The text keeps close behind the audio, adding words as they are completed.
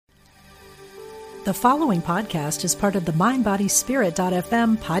The following podcast is part of the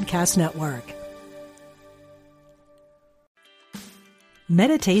MindBodySpirit.fm podcast network.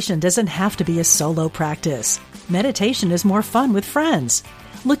 Meditation doesn't have to be a solo practice. Meditation is more fun with friends.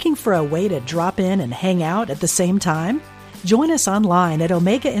 Looking for a way to drop in and hang out at the same time? Join us online at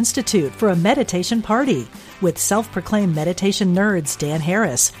Omega Institute for a meditation party with self-proclaimed meditation nerds Dan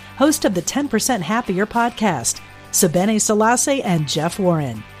Harris, host of the 10% Happier podcast, Sebene Selassie, and Jeff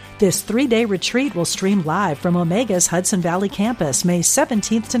Warren. This 3-day retreat will stream live from Omega's Hudson Valley campus May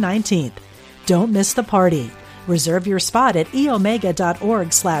 17th to 19th. Don't miss the party. Reserve your spot at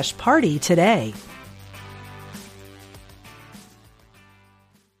eomega.org/party today.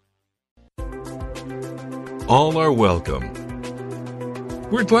 All are welcome.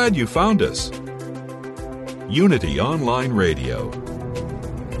 We're glad you found us. Unity Online Radio,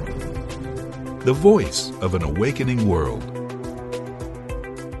 the voice of an awakening world.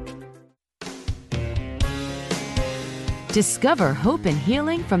 Discover hope and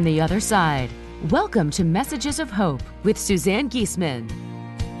healing from the other side. Welcome to Messages of Hope with Suzanne Giesemann.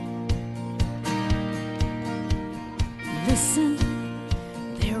 Listen,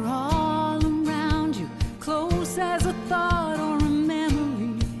 they're all around you, close as a thought or a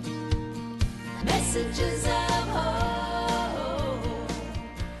memory. Messages of hope.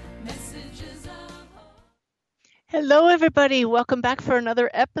 Messages of hope. Hello, everybody. Welcome back for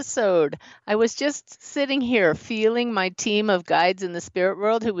another episode. I was just sitting here feeling my team of guides in the spirit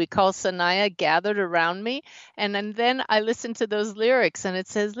world, who we call Sanaya, gathered around me. And then I listened to those lyrics, and it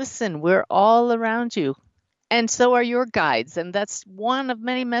says, listen, we're all around you. And so are your guides. And that's one of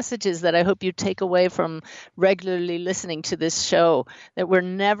many messages that I hope you take away from regularly listening to this show, that we're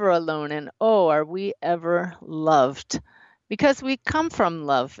never alone. And oh, are we ever loved? Because we come from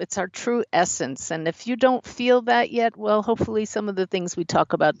love. It's our true essence. And if you don't feel that yet, well, hopefully some of the things we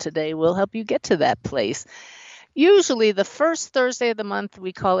talk about today will help you get to that place. Usually the first Thursday of the month,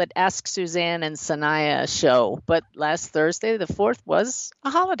 we call it Ask Suzanne and Sanaya show. But last Thursday, the 4th, was a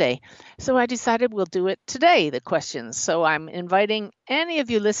holiday. So I decided we'll do it today, the questions. So I'm inviting any of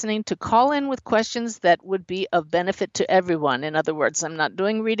you listening to call in with questions that would be of benefit to everyone. In other words, I'm not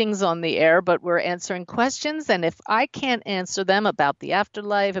doing readings on the air, but we're answering questions. And if I can't answer them about the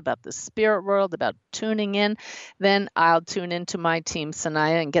afterlife, about the spirit world, about tuning in, then I'll tune into my team,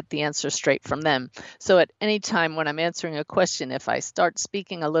 Sanaya, and get the answer straight from them. So at any time when I'm answering a question, if I start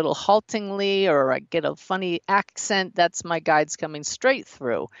speaking a little haltingly or I get a funny accent, that's my guides coming straight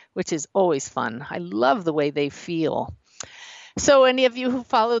through, which is always fun. I love the way they feel. So any of you who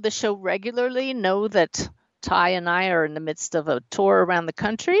follow the show regularly know that Ty and I are in the midst of a tour around the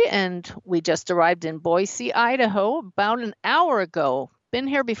country, and we just arrived in Boise, Idaho about an hour ago. Been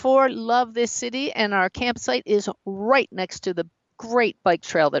here before, love this city, and our campsite is right next to the great bike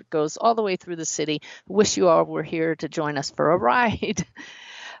trail that goes all the way through the city. Wish you all were here to join us for a ride.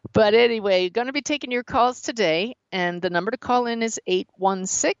 But anyway, going to be taking your calls today, and the number to call in is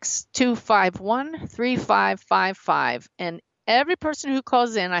 816-251-3555. And every person who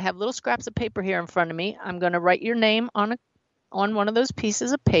calls in, I have little scraps of paper here in front of me. I'm going to write your name on one of those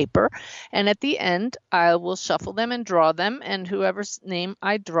pieces of paper, and at the end, I will shuffle them and draw them, and whoever's name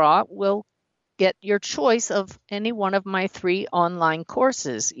I draw will get your choice of any one of my 3 online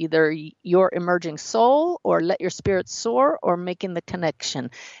courses, either Your Emerging Soul or Let Your Spirit Soar or Making the Connection.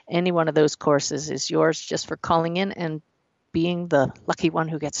 Any one of those courses is yours just for calling in and being the lucky one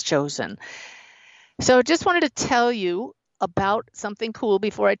who gets chosen. So just wanted to tell you about something cool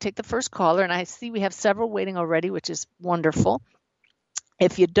before I take the first caller, and I see we have several waiting already, which is wonderful.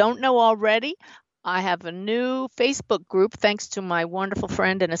 If you don't know already, I have a new Facebook group, thanks to my wonderful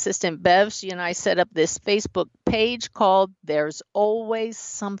friend and assistant, Bev. She and I set up this Facebook page called There's Always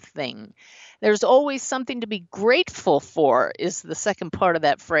Something. There's always something to be grateful for is the second part of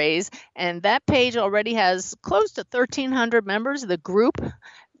that phrase. And that page already has close to 1,300 members of the group.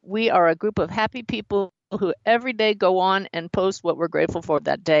 We are a group of happy people who every day go on and post what we're grateful for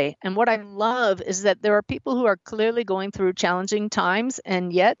that day. And what I love is that there are people who are clearly going through challenging times,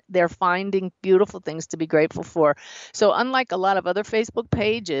 and yet they're finding beautiful things to be grateful for. So unlike a lot of other Facebook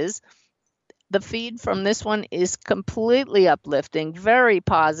pages, the feed from this one is completely uplifting, very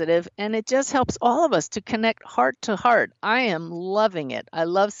positive, and it just helps all of us to connect heart to heart. I am loving it. I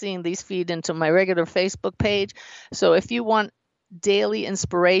love seeing these feed into my regular Facebook page. So if you want daily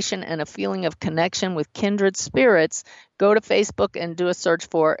inspiration and a feeling of connection with kindred spirits, go to Facebook and do a search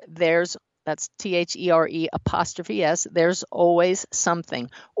for There's That's THERE''S. There's always something.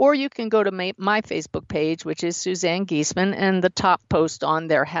 Or you can go to my Facebook page, which is Suzanne Giesemann, and the top post on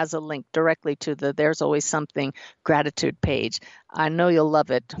there has a link directly to the There's Always Something gratitude page. I know you'll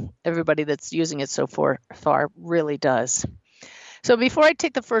love it. Everybody that's using it so far really does. So before I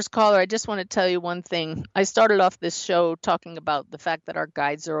take the first caller, I just want to tell you one thing. I started off this show talking about the fact that our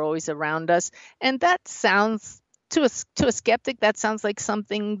guides are always around us, and that sounds, to a skeptic, that sounds like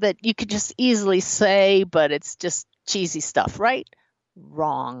something that you could just easily say, but it's just cheesy stuff, right?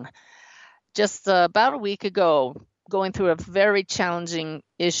 Wrong. Just about a week ago, going through a very challenging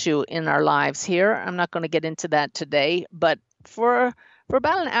issue in our lives here. I'm not going to get into that today, but for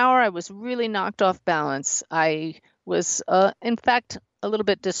about an hour, I was really knocked off balance. I was, in fact, a little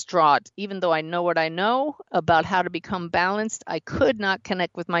bit distraught. Even though I know what I know about how to become balanced, I could not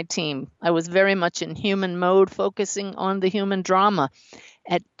connect with my team. I was very much in human mode, focusing on the human drama.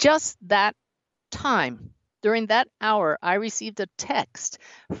 At just that time, during that hour, I received a text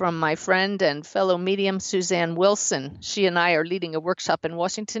from my friend and fellow medium, Suzanne Wilson. She and I are leading a workshop in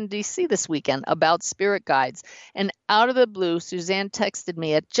Washington, D.C. this weekend about spirit guides. And out of the blue, Suzanne texted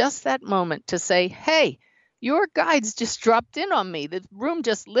me at just that moment to say, hey, your guides just dropped in on me. The room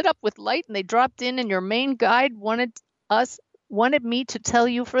just lit up with light and they dropped in, and your main guide wanted me to tell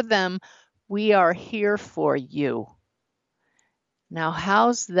you for them, we are here for you. Now,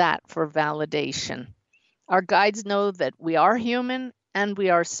 how's that for validation? Our guides know that we are human and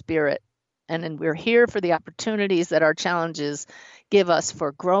we are spirit, and we're here for the opportunities that our challenges give us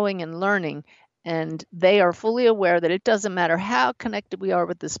for growing and learning. And they are fully aware that it doesn't matter how connected we are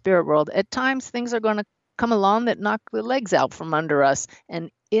with the spirit world. At times, things are going to come along that knock the legs out from under us.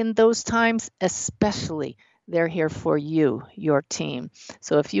 And in those times, especially, they're here for you, your team.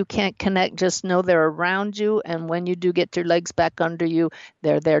 So if you can't connect, just know they're around you. And when you do get your legs back under you,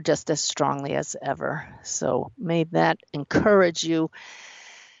 they're there just as strongly as ever. So may that encourage you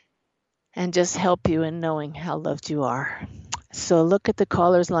and just help you in knowing how loved you are. So look at the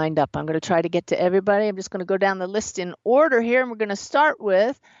callers lined up. I'm going to try to get to everybody. I'm just going to go down the list in order here. And we're going to start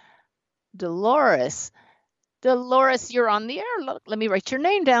with Dolores. Dolores, you're on the air. Look, let me write your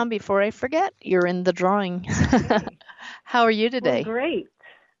name down before I forget. You're in the drawing. How are you today? Well, great.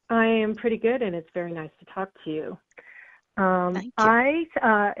 I am pretty good, and it's very nice to talk to you. Thank you. I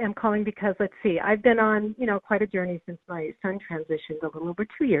am calling because, let's see, I've been on, quite a journey since my son transitioned a little over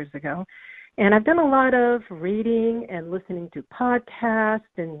 2 years ago. And I've done a lot of reading and listening to podcasts,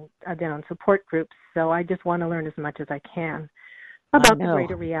 and I've been on support groups. So I just want to learn as much as I can about the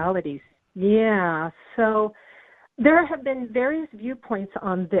greater realities. Yeah. So there have been various viewpoints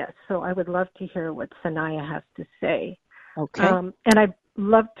on this, so I would love to hear what Sanaya has to say. Okay. And I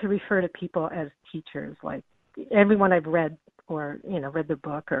love to refer to people as teachers, like everyone I've read or, read the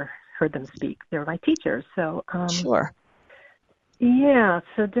book or heard them speak. They're my teachers. So sure. Yeah,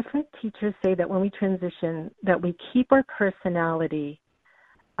 so different teachers say that when we transition, that we keep our personality,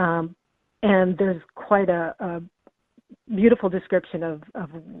 and there's quite a beautiful description of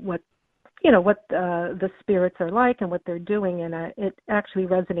what the spirits are like and what they're doing, and it actually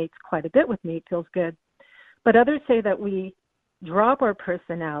resonates quite a bit with me. It feels good. But others say that we drop our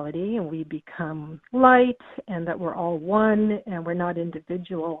personality and we become light, and that we're all one and we're not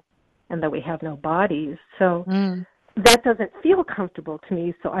individual, and that we have no bodies. So that doesn't feel comfortable to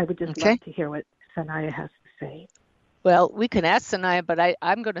me, so I would just love to hear what Sanaya has to say. Well, we can ask Sanaya, but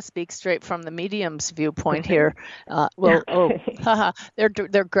I'm going to speak straight from the medium's viewpoint here.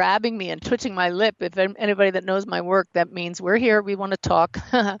 They're grabbing me and twitching my lip. If anybody that knows my work, that means we're here, we want to talk.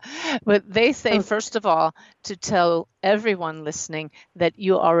 But they say, first of all, to tell everyone listening that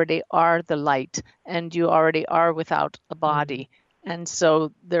you already are the light and you already are without a body. And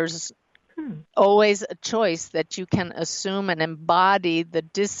so there's always a choice that you can assume and embody the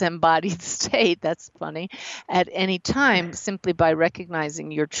disembodied state, that's funny, at any time simply by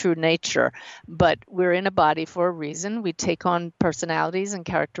recognizing your true nature. But we're in a body for a reason. We take on personalities and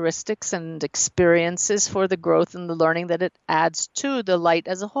characteristics and experiences for the growth and the learning that it adds to the light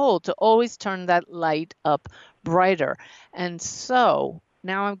as a whole, to always turn that light up brighter. And so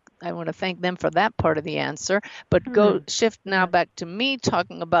now I want to thank them for that part of the answer, but shift now back to me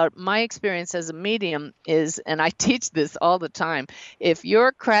talking about my experience as a medium is, and I teach this all the time, if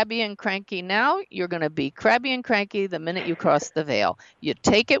you're crabby and cranky now, you're going to be crabby and cranky the minute you cross the veil. You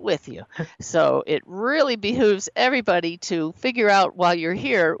take it with you. So it really behooves everybody to figure out while you're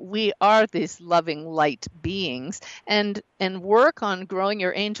here, we are these loving light beings, and work on growing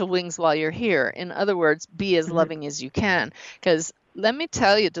your angel wings while you're here. In other words, be as loving as you can, because let me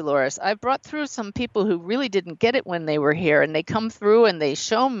tell you, Dolores, I've brought through some people who really didn't get it when they were here, and they come through and they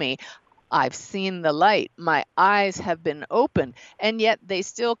show me I've seen the light. My eyes have been opened. And yet they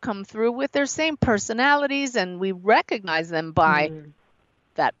still come through with their same personalities, and we recognize them by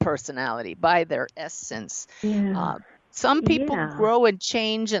that personality, by their essence. Yeah. Some people grow and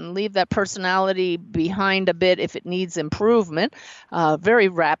change and leave that personality behind a bit if it needs improvement, very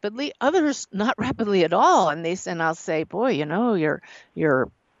rapidly. Others not rapidly at all. And I'll say, boy,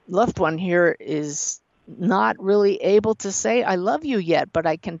 your loved one here is not really able to say I love you yet, but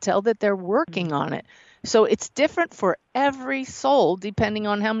I can tell that they're working on it. So it's different for every soul depending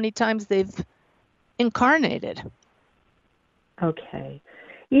on how many times they've incarnated. Okay.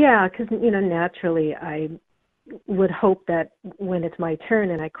 Yeah, because, naturally I would hope that when it's my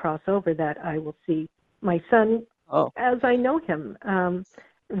turn and I cross over that I will see my son as I know him.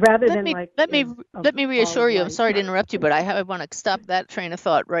 Rather than let me reassure you. I'm sorry to interrupt you, but I want to stop that train of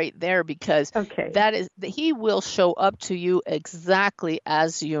thought right there, because he will show up to you exactly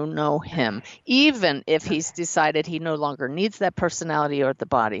as you know him, even if he's decided he no longer needs that personality or the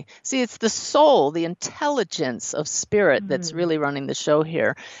body. See, it's the soul, the intelligence of spirit that's really running the show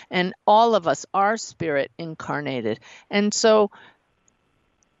here, and all of us are spirit incarnated, and so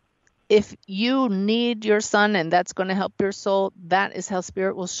if you need your son and that's going to help your soul, that is how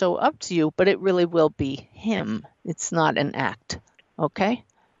spirit will show up to you, but it really will be him. It's not an act. Okay?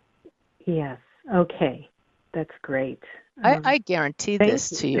 Yes. Okay. That's great. I guarantee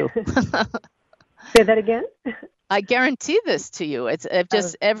this to you. Say that again? I guarantee this to you. It's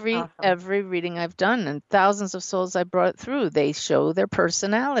just every reading I've done and thousands of souls I brought through, they show their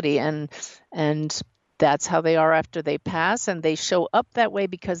personality and that's how they are after they pass, and they show up that way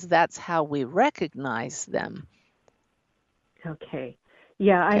because that's how we recognize them. Okay.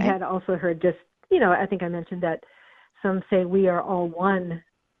 Yeah, I had also heard just, I think I mentioned that some say we are all one.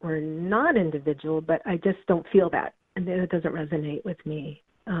 We're not individual, but I just don't feel that, and it doesn't resonate with me.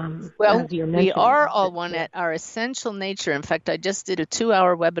 We are all one at our essential nature. In fact, I just did a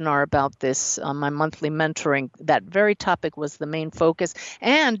 2-hour webinar about this on my monthly mentoring. That very topic was the main focus,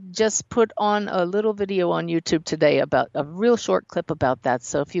 and just put on a little video on YouTube today about a real short clip about that.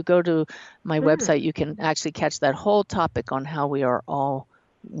 So if you go to my website, you can actually catch that whole topic on how we are all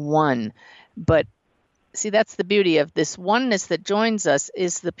one. But see, that's the beauty of this oneness that joins us,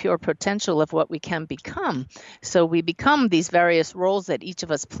 is the pure potential of what we can become. So we become these various roles that each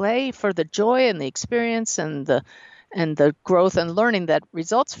of us play for the joy and the experience and the growth and learning that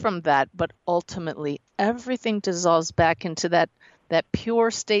results from that. But ultimately, everything dissolves back into that pure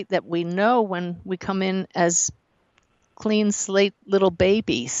state that we know when we come in as clean slate little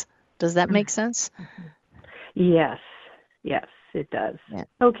babies. Does that make sense? Yes, it does. Yeah.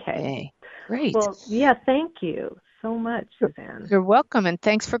 Okay. Great. Well, yeah, thank you so much, Suzanne. You're welcome, and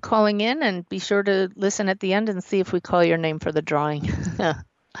thanks for calling in, and be sure to listen at the end and see if we call your name for the drawing.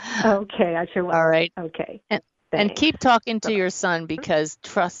 Okay, I sure will. All right. Okay. And keep talking to your son, because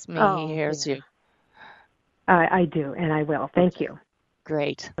trust me, he hears you. I do, and I will. Thank you.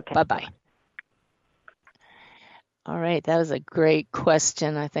 Great. Okay. Bye-bye. All right, that was a great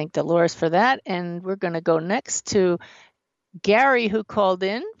question. I thank Dolores for that, and we're going to go next to Gary, who called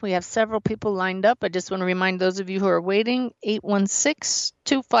in. We have several people lined up. I just want to remind those of you who are waiting,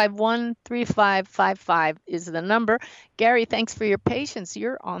 816-251-3555 is the number. Gary, thanks for your patience.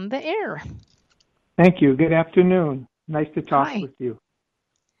 You're on the air. Thank you. Good afternoon. Nice to talk with you.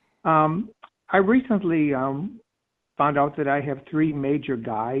 I recently found out that I have 3 major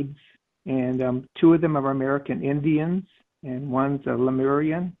guides, and 2 of them are American Indians, and one's a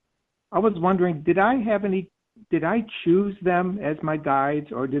Lemurian. I was wondering, did I choose them as my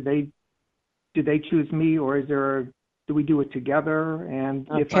guides, or did they choose me, or do we do it together? And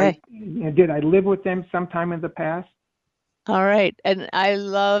did I live with them sometime in the past? All right. And I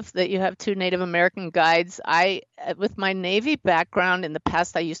love that you have 2 Native American guides. With my Navy background in the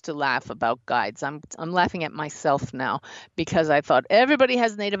past, I used to laugh about guides. I'm laughing at myself now, because I thought everybody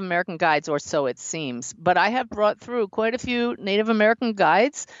has Native American guides, or so it seems. But I have brought through quite a few Native American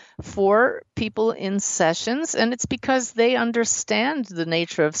guides for people in sessions, and it's because they understand the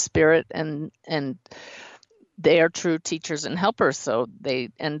nature of spirit, and they are true teachers and helpers, so they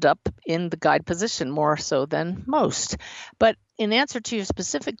end up in the guide position more so than most. But in answer to your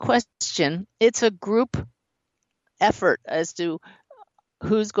specific question, it's a group effort as to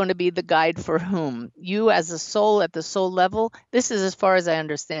who's going to be the guide for whom. You as a soul at the soul level, this is as far as I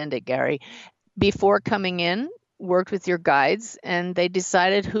understand it, Gary. Before coming in, worked with your guides, and they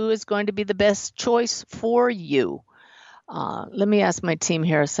decided who is going to be the best choice for you. Let me ask my team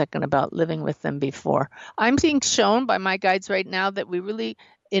here a second about living with them before. I'm being shown by my guides right now that we really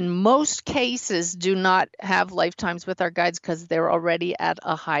in most cases do not have lifetimes with our guides because they're already at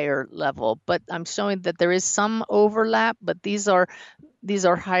a higher level. But I'm showing that there is some overlap, but these are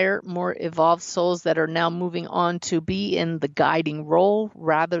higher, more evolved souls that are now moving on to be in the guiding role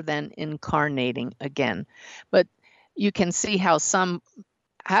rather than incarnating again. But you can see how some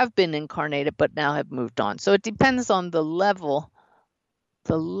have been incarnated but now have moved on. So it depends on the level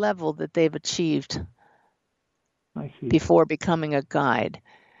that they've achieved before becoming a guide.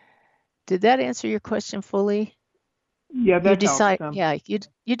 Did that answer your question fully? Yeah, that helps.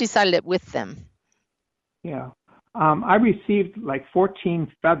 You decided it with them. Yeah. I received like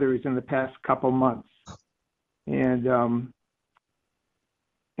 14 feathers in the past couple months. And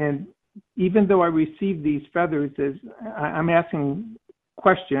even though I received these feathers, I'm asking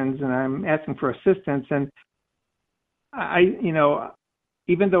questions and I'm asking for assistance. And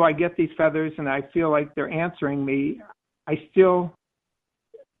even though I get these feathers and I feel like they're answering me, I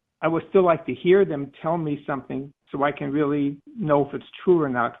would still like to hear them tell me something so I can really know if it's true or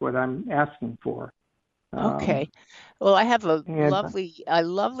not what I'm asking for. Okay. Well, I have a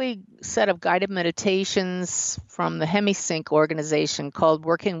lovely set of guided meditations from the HemiSync organization called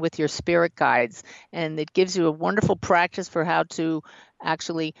Working with Your Spirit Guides. And it gives you a wonderful practice for how to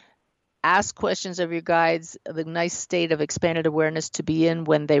actually ask questions of your guides, the nice state of expanded awareness to be in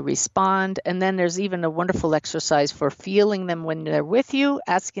when they respond. And then there's even a wonderful exercise for feeling them when they're with you,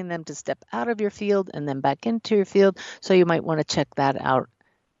 asking them to step out of your field and then back into your field. So you might want to check that out.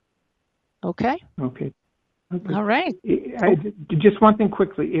 Okay? Okay. All right. Just one thing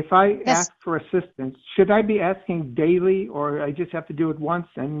quickly. If I ask for assistance, should I be asking daily or I just have to do it once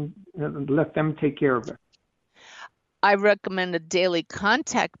and let them take care of it? I recommend a daily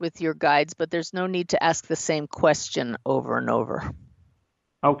contact with your guides, but there's no need to ask the same question over and over.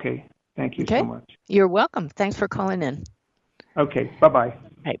 Okay. Thank you so much. You're welcome. Thanks for calling in. Okay. Bye-bye. All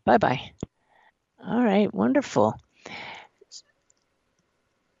right. Bye-bye. All right. Wonderful.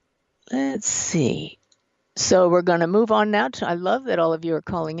 Let's see. So we're going to move on now to, I love that all of you are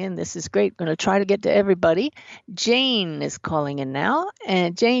calling in. This is great. Going to try to get to everybody. Jane is calling in now.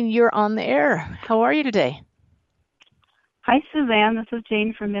 And Jane, you're on the air. How are you today? Hi, Suzanne. This is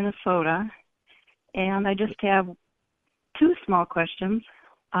Jane from Minnesota. And I just have two small questions.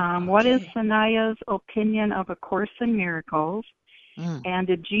 What is Sanaya's opinion of A Course in Miracles? And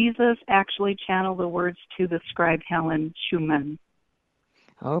did Jesus actually channel the words to the scribe Helen Schumann?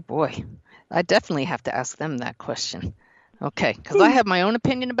 Oh, boy. I definitely have to ask them that question. Okay, because I have my own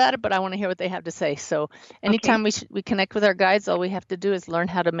opinion about it, but I want to hear what they have to say. So anytime we connect with our guides, all we have to do is learn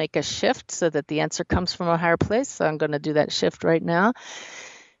how to make a shift so that the answer comes from a higher place. So I'm going to do that shift right now.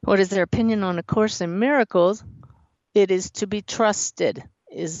 What is their opinion on A Course in Miracles? It is to be trusted,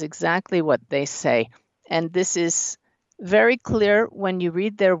 is exactly what they say. And this is very clear when you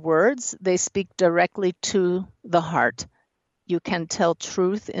read their words. They speak directly to the heart. You can tell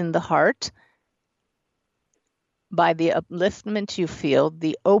truth in the heart by the upliftment you feel,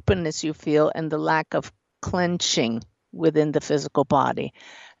 the openness you feel, and the lack of clenching within the physical body.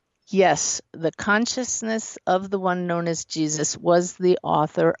 Yes, the consciousness of the one known as Jesus was the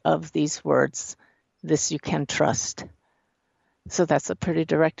author of these words. This you can trust. So that's a pretty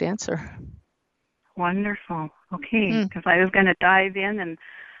direct answer. Wonderful. Okay, because I was going to dive in and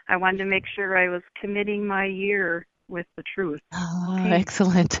I wanted to make sure I was committing my year with the truth. Oh, okay.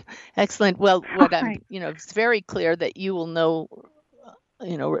 Excellent. Well, it's very clear that you will know,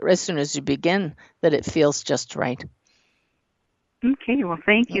 as soon as you begin, that it feels just right. Okay. Well,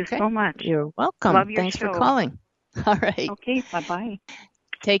 thank you so much. You're welcome. Love your Thanks show. for calling. All right. Okay. Bye-bye.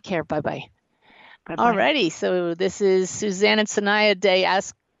 Take care. Bye-bye. Bye-bye. All righty. So this is Suzanne and Sanaya Day.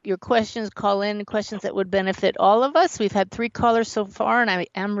 Ask your questions, call in questions that would benefit all of us. We've had 3 callers so far, and I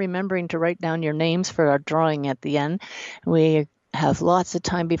am remembering to write down your names for our drawing at the end. We have lots of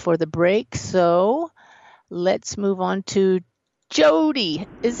time before the break, so let's move on to Jody.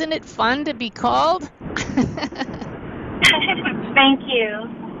 Isn't it fun to be called? Thank you.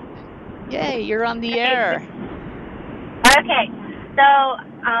 Yay, you're on the air. Okay, so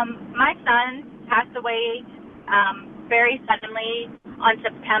my son passed away very suddenly on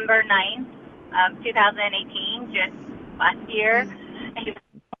September 9th of 2018, just last year. He was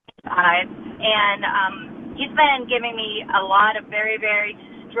 5. And he's been giving me a lot of very, very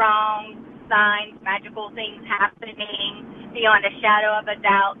strong signs, magical things happening beyond a shadow of a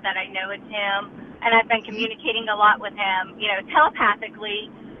doubt that I know it's him. And I've been communicating a lot with him,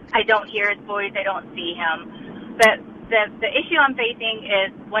 telepathically. I don't hear his voice. I don't see him. But the issue I'm facing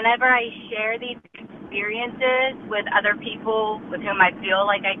is whenever I share these experiences with other people with whom I feel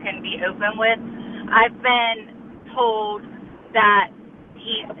like I can be open with, I've been told that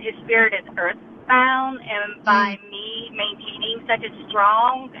his spirit is earthbound, and by me maintaining such a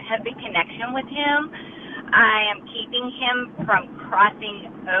strong, heavy connection with him, I am keeping him from crossing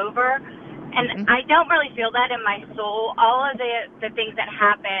over. And I don't really feel that in my soul. All of the things that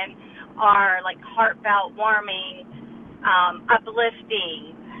happen are like heartfelt, warming,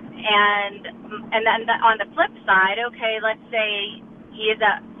 uplifting. And then on the flip side, okay, let's say he is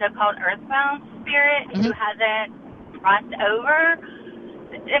a so-called earthbound spirit who hasn't crossed over.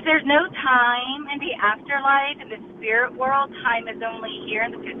 If there's no time in the afterlife, in the spirit world, time is only here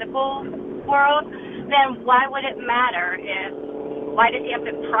in the physical world, then why would it matter why does he have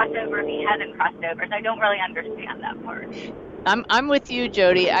to cross over if he hasn't crossed over? So I don't really understand that part. I'm with you,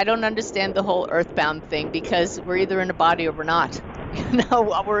 Jody. I don't understand the whole earthbound thing because we're either in a body or we're not.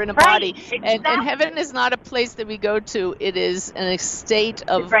 We're in a body. Exactly. And heaven is not a place that we go to. It is a state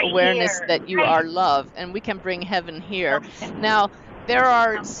of awareness here. that you are love, and we can bring heaven here. Now,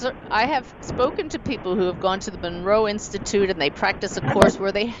 I have spoken to people who have gone to the Monroe Institute, and they practice a course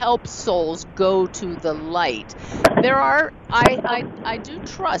where they help souls go to the light. I do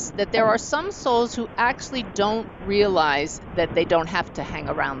trust that there are some souls who actually don't realize that they don't have to hang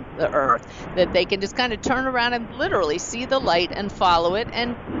around the earth, that they can just kind of turn around and literally see the light and follow it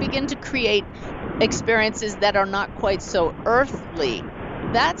and begin to create experiences that are not quite so earthly.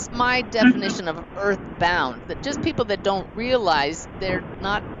 That's my definition of earthbound, that just people that don't realize they're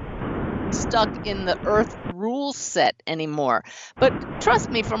not stuck in the earth rule set anymore. But trust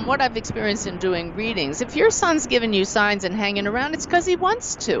me, from what I've experienced in doing readings, if your son's giving you signs and hanging around, it's because he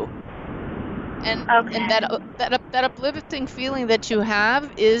wants to. And that uplifting feeling that you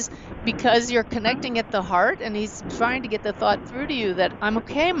have is because you're connecting at the heart, and he's trying to get the thought through to you that I'm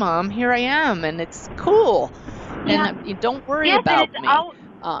okay, Mom, here I am, and it's cool. Yeah. And you don't worry about me.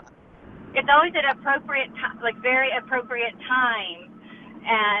 It's always at appropriate time, like very appropriate time,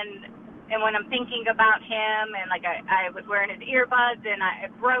 and when I'm thinking about him, and like I was wearing his earbuds and I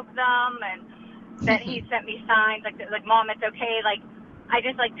broke them, and that he sent me signs like Mom, it's okay. Like I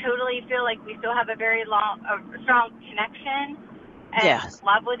just like totally feel like we still have a very strong connection and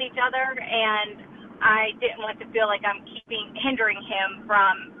love with each other, and I didn't want to feel like I'm hindering him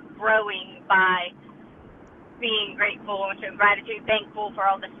from growing by being grateful and showing gratitude, thankful for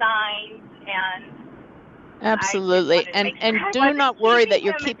all the signs, and absolutely. And do not worry that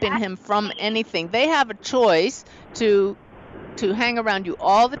you're keeping him from anything. They have a choice to hang around you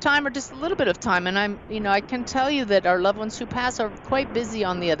all the time or just a little bit of time. And I can tell you that our loved ones who pass are quite busy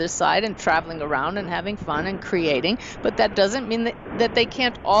on the other side and traveling around and having fun and creating. But that doesn't mean that they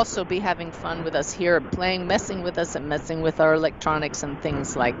can't also be having fun with us here, messing with us and messing with our electronics and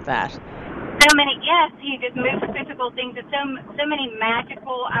things like that. So many, he just moves physical things. There's so many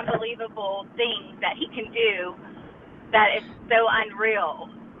magical, unbelievable things that he can do that is so unreal.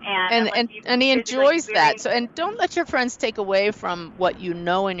 And he enjoys that. So, and don't let your friends take away from what you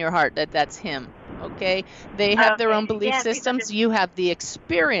know in your heart that that's him. Okay, they have their own belief systems. You have the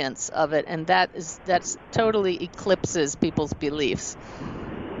experience of it, and that's totally eclipses people's beliefs.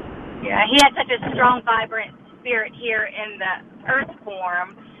 Yeah, he had such a strong, vibrant spirit here in the earth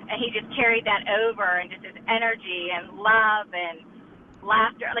form. And he just carried that over, and just his energy and love and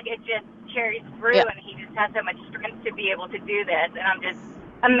laughter, like it just carries through, and he just has so much strength to be able to do this. And I'm just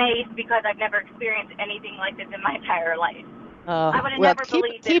amazed because I've never experienced anything like this in my entire life. I would have never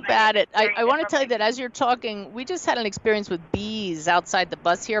believed it. Keep at it. I want to tell you that as you're talking, we just had an experience with bees outside the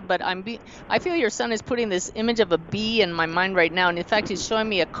bus here, but I feel your son is putting this image of a bee in my mind right now, and in fact, he's showing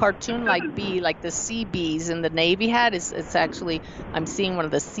me a cartoon-like bee, like the sea bees in the Navy had. It's actually, I'm seeing one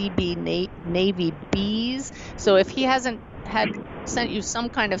of the sea bee Navy bees. So if he hasn't sent you some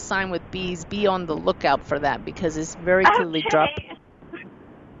kind of sign with bees, be on the lookout for that because it's very clearly dropped.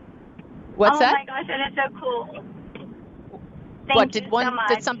 What's that? Oh my gosh, that is so cool.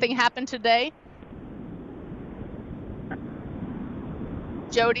 Did something happen today?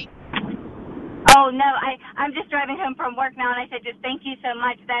 Jody? Oh, no, I'm just driving home from work now, and I said, just thank you so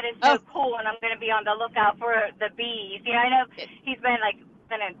much. That is so cool, and I'm going to be on the lookout for the bees. You know, I know he's been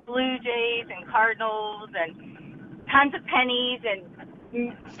in Blue Jays and Cardinals and tons of pennies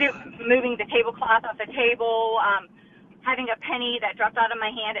and moving the tablecloth off the table, having a penny that dropped out of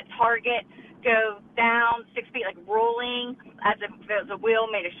my hand at Target go down 6 feet, like rolling, as if it was a wheel,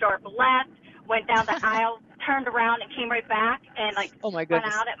 made a sharp left, went down the aisle, turned around, and came right back, and oh my went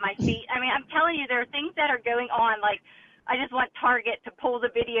goodness, out at my feet. I mean, I'm telling you, there are things that are going on. Like, I just want Target to pull the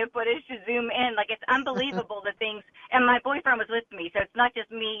video footage to zoom in. Like, it's unbelievable the things. And my boyfriend was with me, so it's not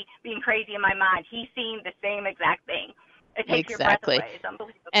just me being crazy in my mind. He's seeing the same exact thing. It takes your breath away. It's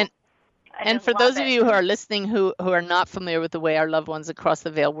unbelievable. And for those of you who are listening who are not familiar with the way our loved ones across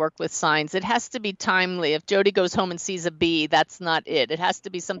the veil work with signs, it has to be timely. If Jody goes home and sees a bee, that's not it. It has to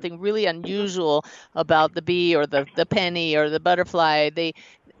be something really unusual about the bee or the penny or the butterfly.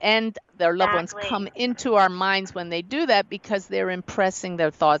 And their loved ones come into our minds when they do that because they're impressing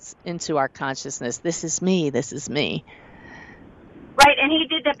their thoughts into our consciousness. This is me. This is me. Right, and he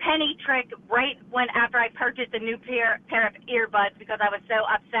did the penny trick right after I purchased a new pair of earbuds because I was so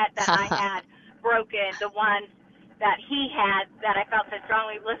upset that I had broken the ones that he had that I felt so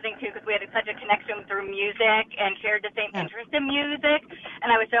strongly listening to because we had such a connection through music and shared the same interest in music.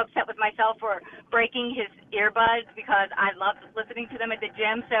 And I was so upset with myself for breaking his earbuds because I loved listening to them at the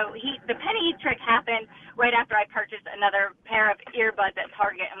gym. So the penny trick happened right after I purchased another pair of earbuds at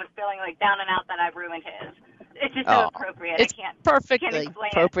Target and was feeling like down and out that I ruined his. It's just so appropriate. It's perfectly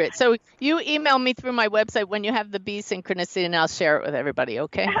appropriate. So you email me through my website when you have the bee synchronicity, and I'll share it with everybody,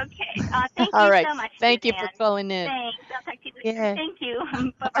 okay? Okay. Thank you All right. so much, Thank Suzanne. you for calling in. Thanks. I'll talk to you later. Yeah. Thank you.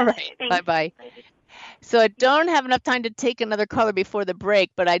 Bye-bye. All right. Thanks. Bye-bye. So I don't have enough time to take another caller before the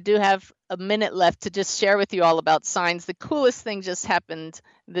break, but I do have a minute left to just share with you all about signs. The coolest thing just happened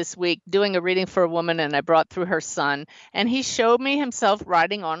this week, doing a reading for a woman, and I brought through her son, and he showed me himself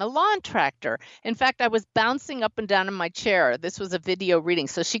riding on a lawn tractor. In fact, I was bouncing up and down in my chair. This was a video reading,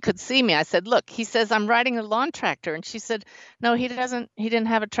 so she could see me. I said, look, he says, I'm riding a lawn tractor. And she said, no, he didn't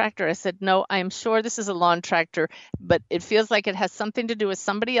have a tractor. I said, no, I am sure this is a lawn tractor, but it feels like it has something to do with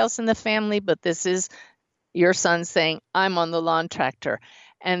somebody else in the family, but this is your son saying, I'm on the lawn tractor.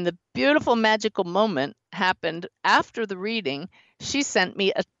 And the beautiful magical moment happened after the reading. She sent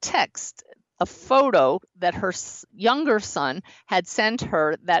me a text, a photo that her younger son had sent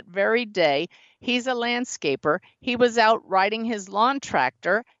her that very day. He's a landscaper. He was out riding his lawn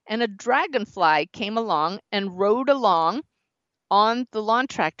tractor, and a dragonfly came along and rode along on the lawn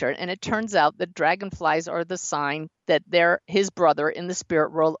tractor. And it turns out that dragonflies are the sign that his brother in the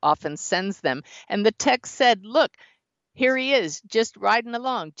spirit world often sends them. And the text said, look, here he is, just riding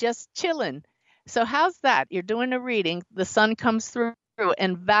along, just chilling. So how's that? You're doing a reading, the sun comes through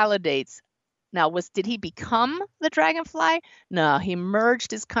and validates. Now, did he become the dragonfly? No, he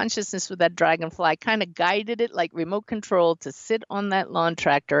merged his consciousness with that dragonfly, kind of guided it like remote control to sit on that lawn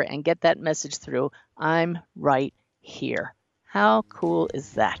tractor and get that message through. I'm right here. How cool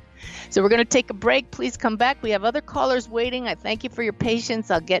is that? So we're going to take a break. Please come back. We have other callers waiting. I thank you for your patience.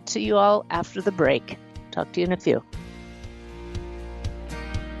 I'll get to you all after the break. Talk to you in a few.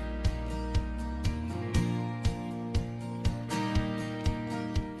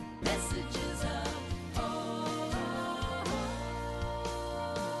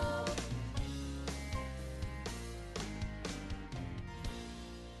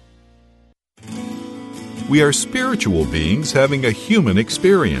 We are spiritual beings having a human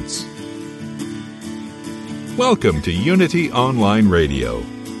experience. Welcome to Unity Online Radio,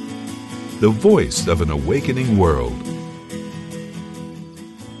 the voice of an awakening world.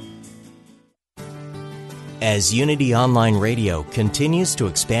 As Unity Online Radio continues to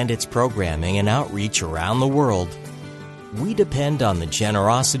expand its programming and outreach around the world, we depend on the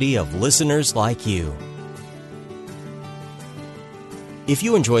generosity of listeners like you. If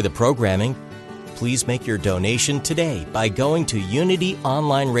you enjoy the programming, please make your donation today by going to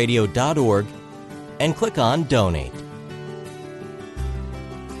unityonlineradio.org and click on Donate.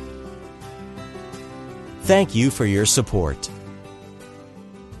 Thank you for your support.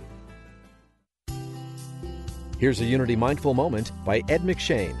 Here's a Unity Mindful Moment by Ed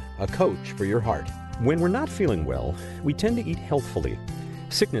McShane, a coach for your heart. When we're not feeling well, we tend to eat healthfully.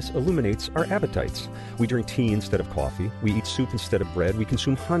 Sickness illuminates our appetites. We drink tea instead of coffee. We eat soup instead of bread. We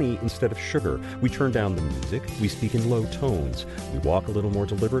consume honey instead of sugar. We turn down the music. We speak in low tones. We walk a little more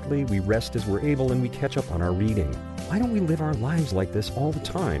deliberately. We rest as we're able, and we catch up on our reading. Why don't we live our lives like this all the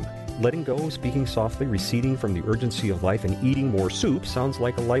time? Letting go, speaking softly, receding from the urgency of life, and eating more soup sounds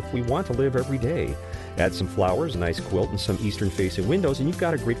like a life we want to live every day. Add some flowers, a nice quilt, and some eastern-facing windows, and you've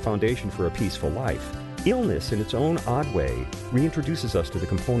got a great foundation for a peaceful life. Illness, in its own odd way, reintroduces us to the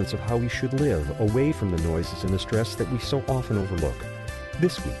components of how we should live, away from the noises and the stress that we so often overlook.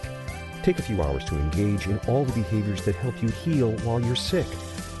 This week, take a few hours to engage in all the behaviors that help you heal while you're sick.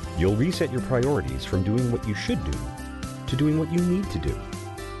 You'll reset your priorities from doing what you should do to doing what you need to do.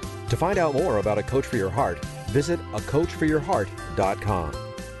 To find out more about A Coach for Your Heart, visit acoachforyourheart.com.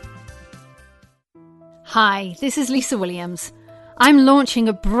 Hi, this is Lisa Williams. I'm launching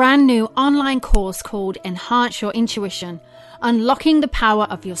a brand new online course called Enhance Your Intuition, Unlocking the Power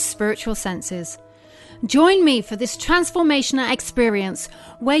of Your Spiritual Senses. Join me for this transformational experience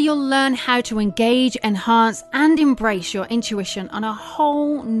where you'll learn how to engage, enhance, and embrace your intuition on a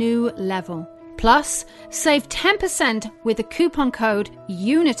whole new level. Plus, save 10% with the coupon code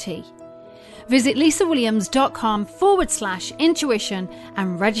UNITY. Visit lisawilliams.com/intuition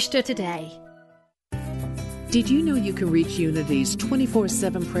and register today. Did you know you can reach Unity's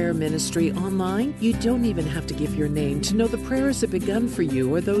 24/7 prayer ministry online? You don't even have to give your name to know the prayers have begun for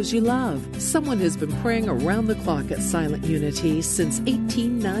you or those you love. Someone has been praying around the clock at Silent Unity since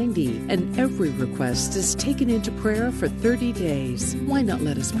 1890, and every request is taken into prayer for 30 days. Why not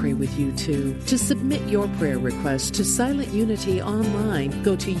let us pray with you too? To submit your prayer request to Silent Unity online,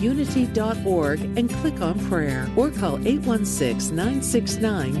 go to unity.org and click on prayer, or call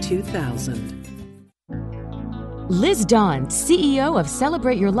 816-969-2000. Liz Dawn, CEO of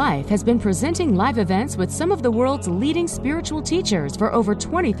Celebrate Your Life, has been presenting live events with some of the world's leading spiritual teachers for over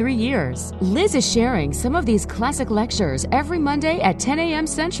 23 years. Liz is sharing some of these classic lectures every Monday at 10 a.m.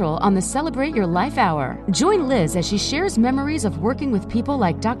 Central on the Celebrate Your Life Hour. Join Liz as she shares memories of working with people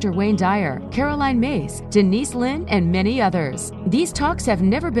like Dr. Wayne Dyer, Caroline Mace, Denise Lynn, and many others. These talks have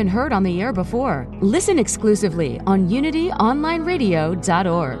never been heard on the air before. Listen exclusively on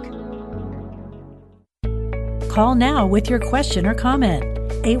unityonlineradio.org. Call now with your question or comment.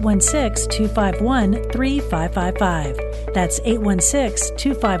 816-251-3555. That's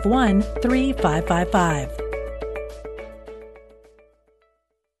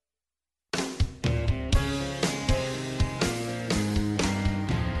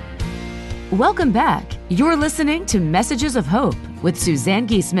Welcome back. You're listening to Messages of Hope with Suzanne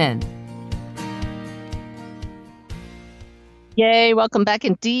Giesemann. Yay, welcome back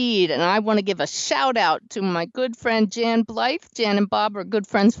indeed. And I want to give a shout out to my good friend Jan Blythe. Jan and Bob are good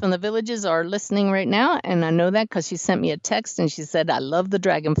friends from the Villages, are listening right now. And I know that because she sent me a text and she said, I love the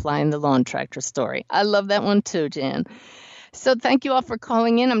dragonfly and the lawn tractor story. I love that one too, Jan. So thank you all for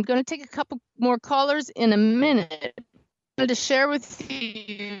calling in. I'm going to take a couple more callers in a minute. I wanted to share with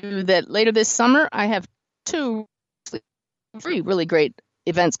you that later this summer, I have three really great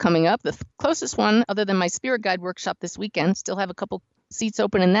events coming up. The closest one, other than my Spirit Guide workshop this weekend, still have a couple seats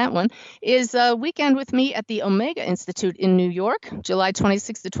open in that one, is a weekend with me at the Omega Institute in New York, July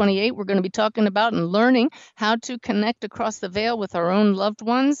 26th to 28th. We're going to be talking about and learning how to connect across the veil with our own loved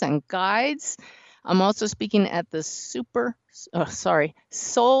ones and guides. I'm also speaking at the Soul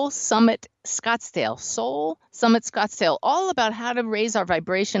Summit Scottsdale, all about how to raise our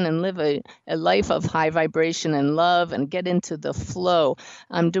vibration and live a life of high vibration and love and get into the flow.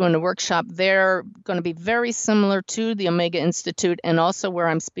 I'm doing a workshop there, going to be very similar to the Omega Institute, and also where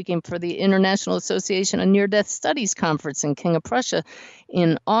I'm speaking for the International Association of Near-Death Studies Conference in King of Prussia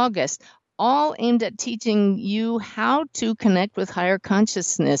in August. All aimed at teaching you how to connect with higher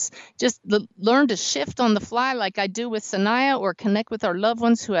consciousness. Just learn to shift on the fly like I do with Sanaya, or connect with our loved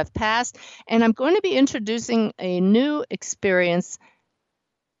ones who have passed. And I'm going to be introducing a new experience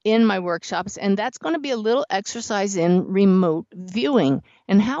in my workshops, and that's going to be a little exercise in remote viewing.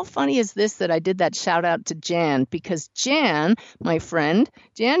 And how funny is this that I did that shout out to Jan? Because Jan, my friend,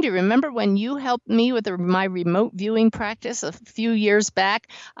 Jan, do you remember when you helped me with my remote viewing practice a few years back?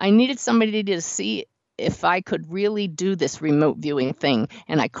 I needed somebody to see if I could really do this remote viewing thing.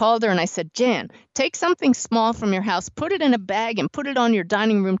 And I called her and I said, Jan, take something small from your house, put it in a bag and put it on your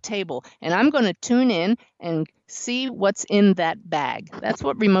dining room table. And I'm going to tune in and see what's in that bag. That's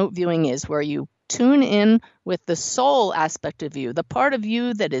what remote viewing is, where you tune in with the soul aspect of you, the part of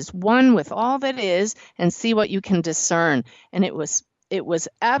you that is one with all that is, and see what you can discern. And it was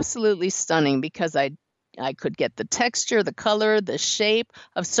absolutely stunning, because I could get the texture, the color, the shape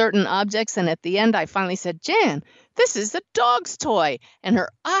of certain objects. And at the end, I finally said, Jan, this is a dog's toy. And her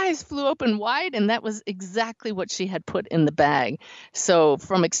eyes flew open wide, and that was exactly what she had put in the bag. So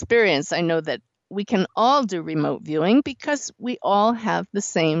from experience, I know that we can all do remote viewing, because we all have the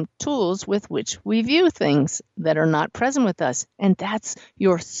same tools with which we view things that are not present with us. And that's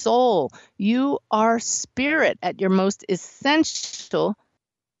your soul. You are spirit at your most essential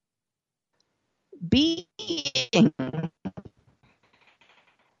being.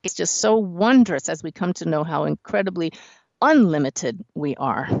 It's just so wondrous as we come to know how incredibly unlimited we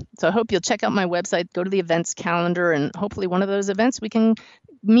are. So I hope you'll check out my website, go to the events calendar, and hopefully one of those events we can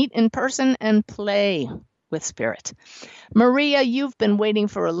meet in person and play with spirit. Maria, you've been waiting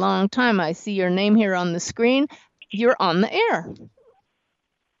for a long time. I see your name here on the screen. You're on the air.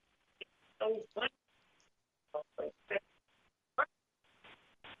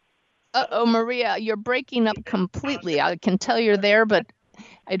 Uh-oh, Maria, you're breaking up completely. I can tell you're there, but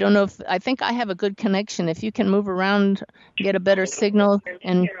I don't know I think I have a good connection. If you can move around, get a better signal.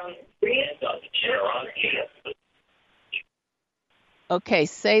 And Okay,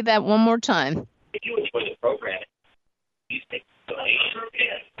 say that one more time. If you enjoy the program, please make a donation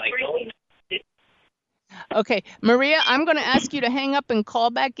by going. Okay, Maria, I'm going to ask you to hang up and call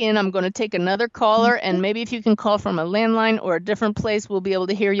back in. I'm going to take another caller, and maybe if you can call from a landline or a different place, we'll be able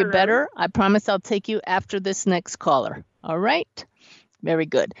to hear you better. I promise I'll take you after this next caller. All right? Very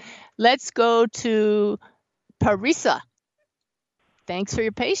good. Let's go to Parisa. Thanks for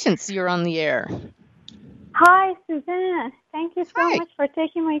your patience. You're on the air. Hi, Suzanne. Thank you so much for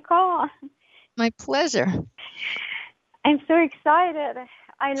taking my call. My pleasure. I'm so excited.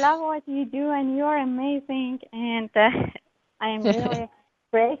 I love what you do, and you're amazing, and I'm really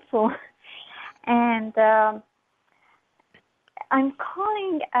grateful. And I'm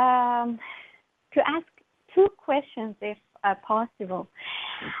calling to ask two questions, if possible.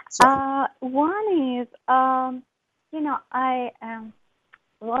 One is, I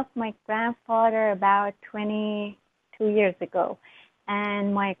lost my grandfather about 22 years ago,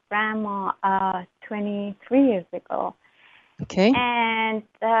 and my grandma 23 years ago. Okay. And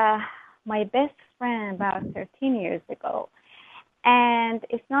my best friend about 13 years ago. And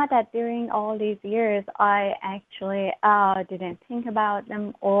it's not that during all these years I actually didn't think about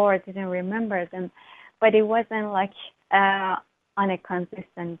them or didn't remember them, but it wasn't like on a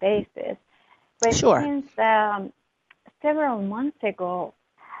consistent basis. But since several months ago,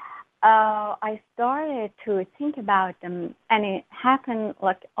 I started to think about them, and it happened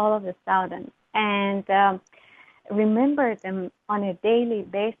like all of a sudden. And remember them on a daily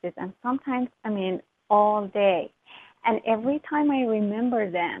basis, and sometimes, all day. And every time I remember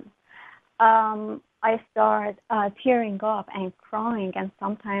them, I start tearing up and crying, and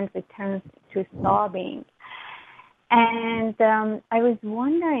sometimes it turns to sobbing. And I was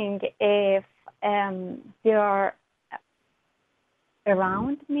wondering if they are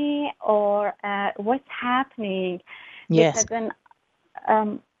around me or what's happening. Yes. Because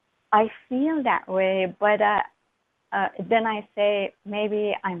then I feel that way, but then I say,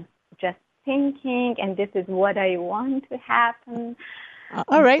 maybe I'm just thinking, and this is what I want to happen.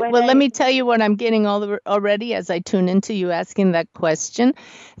 All right. Well, let me tell you what I'm getting already as I tune into you asking that question,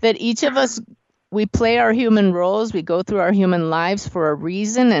 that each of us, we play our human roles. We go through our human lives for a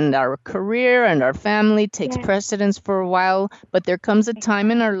reason, and our career and our family takes precedence for a while. But there comes a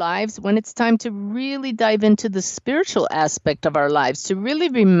time in our lives when it's time to really dive into the spiritual aspect of our lives, to really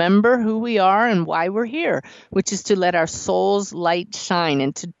remember who we are and why we're here, which is to let our soul's light shine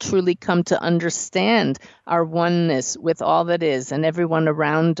and to truly come to understand our oneness with all that is and everyone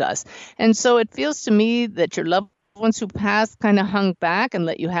around us. And so it feels to me that your loved ones who passed kind of hung back and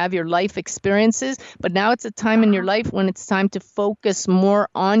let you have your life experiences, but now it's a time in your life when it's time to focus more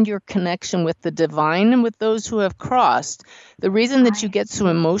on your connection with the divine and with those who have crossed. The reason that you get so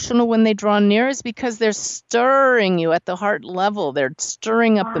emotional when they draw near is because they're stirring you at the heart level. They're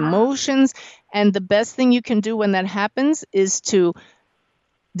stirring up emotions, and the best thing you can do when that happens is to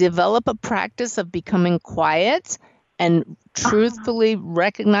develop a practice of becoming quiet and truthfully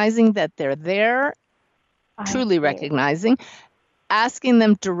recognizing that they're there, truly recognizing, asking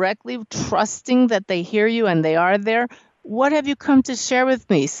them directly, trusting that they hear you and they are there. What have you come to share with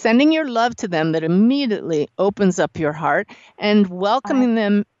me? Sending your love to them that immediately opens up your heart, and welcoming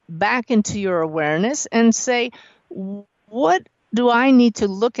them back into your awareness and say, what do I need to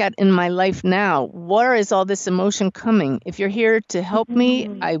look at in my life now? Where is all this emotion coming? If you're here to help me,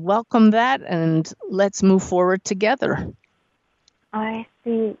 I welcome that, and let's move forward together. I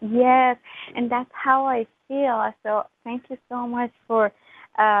see. Yes, and that's how I feel. So thank you so much for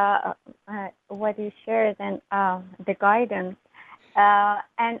what you shared and the guidance. I've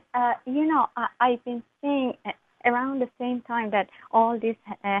been seeing around the same time that all this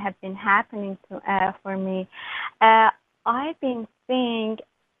have been happening for me. I've been seeing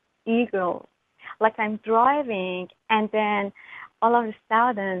eagles, like I'm driving, and then all of a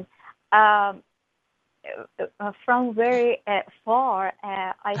sudden, from very far,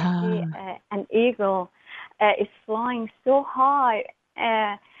 I see an eagle is flying so high,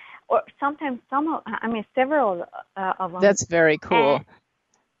 or sometimes several of them. That's very cool.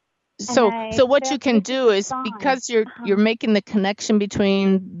 So what you can do is, because you're making the connection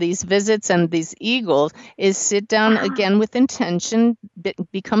between these visits and these eagles, is sit down again with intention,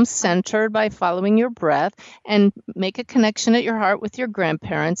 become centered by following your breath, and make a connection at your heart with your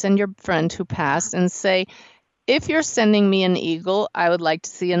grandparents and your friend who passed, and say, if you're sending me an eagle, I would like to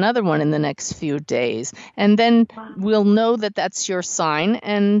see another one in the next few days. And then we'll know that that's your sign,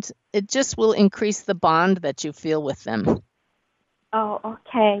 and it just will increase the bond that you feel with them. Oh,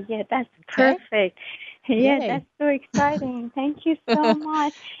 okay. Yeah, that's perfect. Yeah, Yay. that's so exciting. Thank you so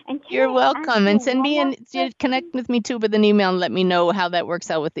much. And You're welcome. And send me an connect with me too with an email and let me know how that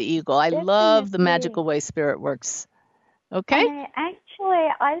works out with the eagle. I love the Definitely. magical way spirit works. Okay? Actually,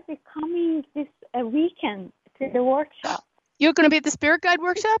 I'll be coming this weekend to the workshop. You're going to be at the Spirit Guide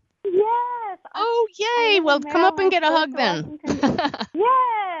workshop? Yes. Oh, yay. Well, come up and get a hug then.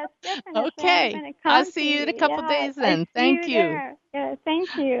 Yes, definitely. Okay. I'll see you in a couple days then. Thank you. There. Yeah,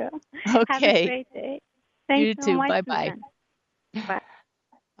 thank you. Okay. Have a great day. Thank You so too. much, Bye-bye. Susan. Bye.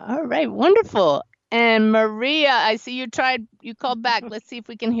 All right. Wonderful. And Maria, I see you called back. Let's see if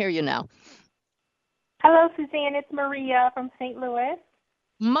we can hear you now. Hello, Suzanne. It's Maria from St. Louis.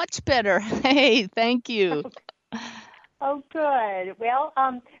 Much better. Hey, thank you. Oh, good. Well,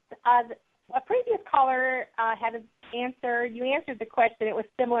 a previous caller had an answer. You answered the question. It was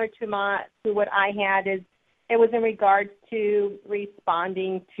similar to what I had. It was in regards to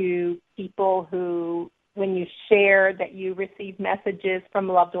responding to people who, when you share that you receive messages from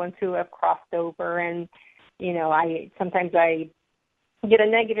loved ones who have crossed over, and sometimes I get a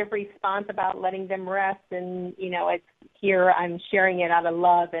negative response about letting them rest, and it's here I'm sharing it out of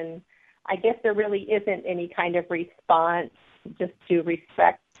love, and I guess there really isn't any kind of response, just to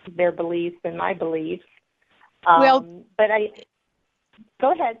respect their beliefs and my beliefs. But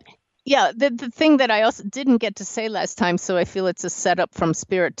go ahead. Yeah, the thing that I also didn't get to say last time, so I feel it's a setup from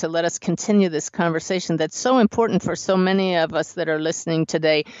Spirit to let us continue this conversation that's so important for so many of us that are listening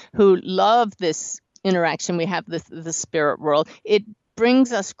today who love this interaction we have with the spirit world. It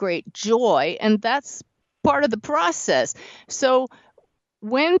brings us great joy, and that's part of the process. So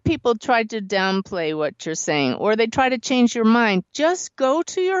when people try to downplay what you're saying, or they try to change your mind, just go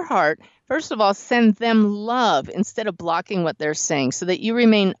to your heart. First of all, send them love instead of blocking what they're saying, so that you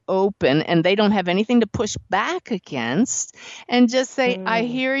remain open and they don't have anything to push back against. And just say, I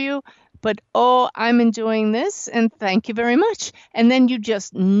hear you, but I'm enjoying this, and thank you very much. And then you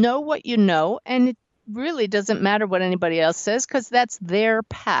just know what you know, and it really doesn't matter what anybody else says, because that's their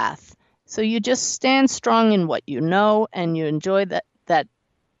path. So you just stand strong in what you know, and you enjoy that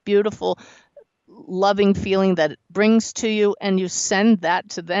beautiful, loving feeling that it brings to you, and you send that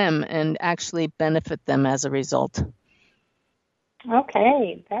to them and actually benefit them as a result.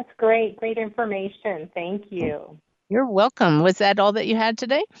 Okay, that's great. Great information. Thank you. You're welcome. Was that all that you had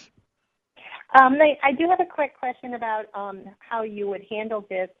today? I do have a quick question about how you would handle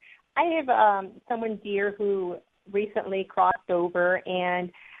this. I have someone dear who recently crossed over,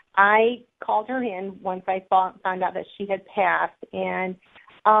 and I called her in once I found out that she had passed, and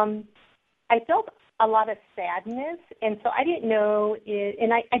I felt a lot of sadness, and so I didn't know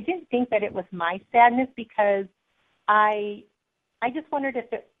and I didn't think that it was my sadness, because I just wondered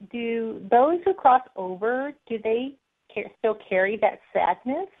do those who cross over, do they still carry that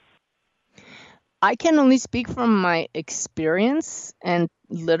sadness? I can only speak from my experience and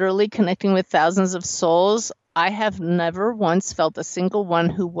literally connecting with thousands of souls. I have never once felt a single one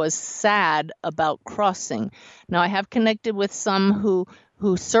who was sad about crossing. Now, I have connected with some who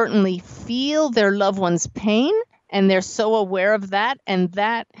certainly feel their loved one's pain, and they're so aware of that, and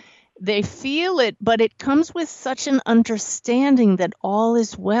that they feel it, but it comes with such an understanding that all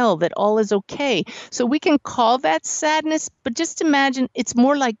is well, that all is okay. So we can call that sadness, but just imagine it's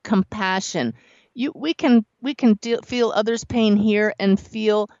more like compassion. We can feel others' pain here and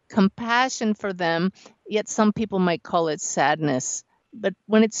feel compassion for them, yet some people might call it sadness. But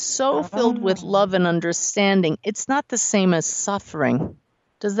when it's so filled with love and understanding, it's not the same as suffering.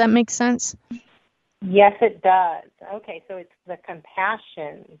 Does that make sense? Yes, it does. Okay, so it's the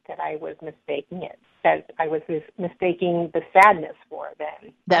compassion that I was mistaking mistaking the sadness for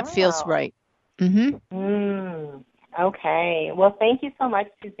then. That feels right. Okay. Well, thank you so much,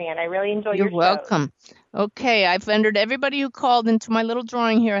 Suzanne. I really enjoyed your show. You're welcome. Okay, I've entered everybody who called into my little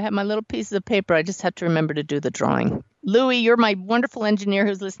drawing here. I have my little pieces of paper. I just have to remember to do the drawing. Louie, you're my wonderful engineer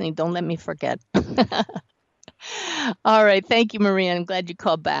who's listening. Don't let me forget. All right. Thank you, Maria. I'm glad you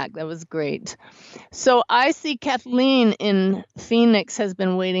called back. That was great. So I see Kathleen in Phoenix has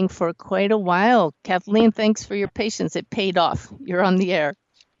been waiting for quite a while. Kathleen, thanks for your patience. It paid off. You're on the air.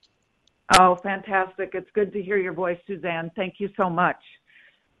 Oh, fantastic. It's good to hear your voice, Suzanne. Thank you so much.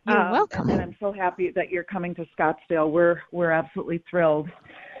 You're welcome. And I'm so happy that you're coming to Scottsdale. We're absolutely thrilled.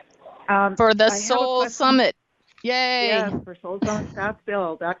 For the Soul Summit. Yay. Yes, for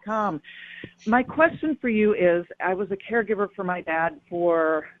soulsummitscottsdale.com. My question for you is, I was a caregiver for my dad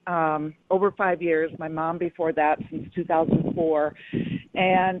for over 5 years, my mom before that since 2004.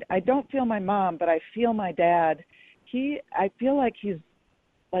 And I don't feel my mom, but I feel my dad. I feel like he's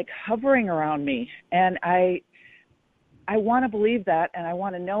like hovering around me, and I I want to believe that, and I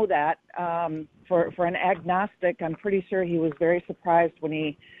want to know that. For an agnostic, I'm pretty sure he was very surprised when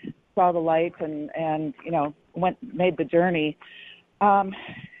he saw the light and made the journey. Am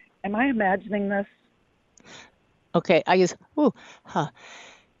I imagining this? Okay, I just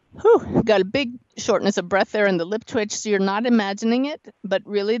got a big shortness of breath there and the lip twitch, so you're not imagining it, but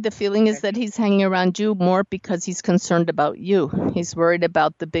really the feeling is that he's hanging around you more because he's concerned about you. He's worried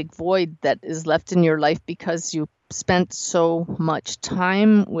about the big void that is left in your life because you spent so much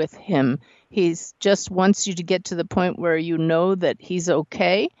time with him. He's just wants you to get to the point where you know that he's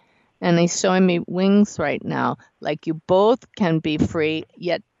okay, and he's showing me wings right now, like you both can be free,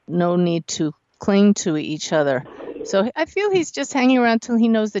 yet no need to cling to each other. So I feel he's just hanging around till he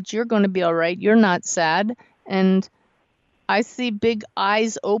knows that you're going to be all right. You're not sad. And I see big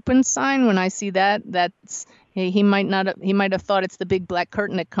eyes open sign. When I see that, that's he might have thought it's the big black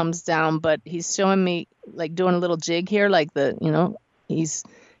curtain that comes down, but he's showing me like doing a little jig here, like he's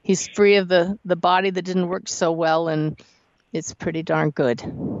free of the body that didn't work so well, and it's pretty darn good.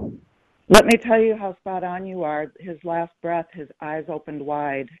 Let me tell you how spot on you are. His last breath, his eyes opened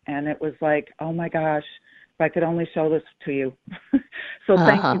wide, and it was like, oh my gosh, if I could only show this to you. So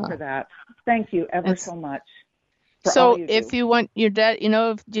thank you for that. Thank you ever so much. So if you want your dad,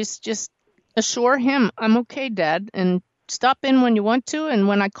 just assure him, I'm okay, Dad, and stop in when you want to and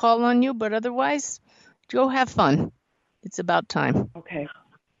when I call on you, but otherwise, go have fun. It's about time. Okay.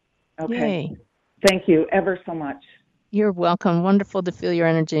 Yay. Thank you ever so much. You're welcome. Wonderful to feel your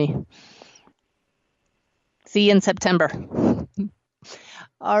energy. See you in September.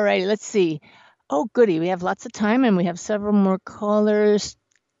 All right, let's see. Oh, goody. We have lots of time, and we have several more callers.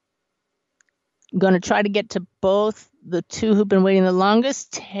 I'm going to try to get to both the two who've been waiting the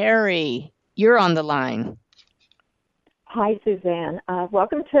longest. Terry, you're on the line. Hi, Suzanne.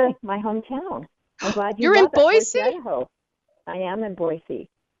 Welcome to my hometown. I'm glad you're in Boise? Idaho. I am in Boise.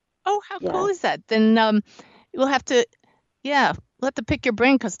 Oh, how cool is that? Then we'll have to pick your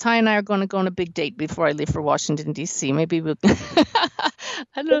brain because Ty and I are going to go on a big date before I leave for Washington, D.C. Maybe we'll...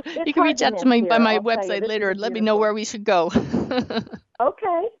 I don't know. You can reach out to me by my website later and let me know where we should go.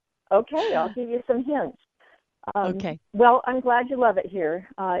 Okay, I'll give you some hints. Okay. Well, I'm glad you love it here.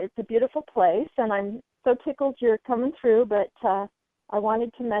 It's a beautiful place, and I'm so tickled you're coming through, but I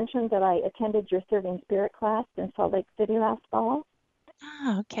wanted to mention that I attended your Serving Spirit class in Salt Lake City last fall.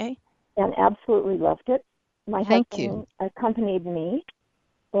 Ah, okay. And absolutely loved it. My Thank husband you. accompanied me,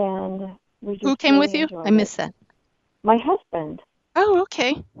 and we just Who came with you? I missed that. My husband. Oh,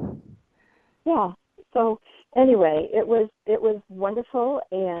 okay. Yeah. So anyway, it was wonderful,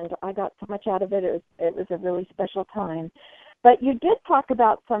 and I got so much out of it. It was a really special time. But you did talk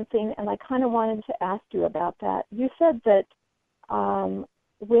about something, and I kind of wanted to ask you about that. You said that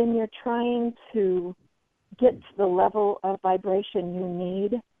when you're trying to get to the level of vibration you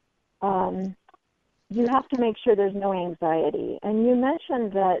need, you have to make sure there's no anxiety. And you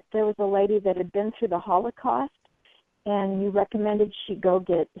mentioned that there was a lady that had been through the Holocaust, and you recommended she go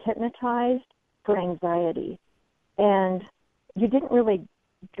get hypnotized for anxiety. And you didn't really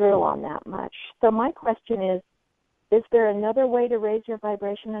drill on that much. So my question is there another way to raise your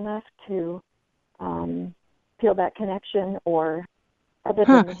vibration enough to feel that connection, or other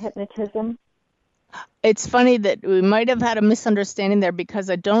than the hypnotism? It's funny that we might have had a misunderstanding there because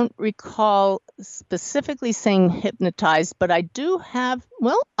I don't recall specifically saying hypnotized, but I do have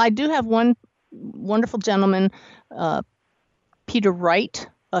one wonderful gentleman, Peter Wright,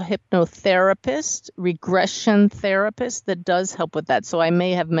 a hypnotherapist, regression therapist that does help with that. So I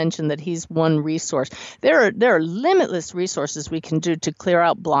may have mentioned that he's one resource. There are limitless resources we can do to clear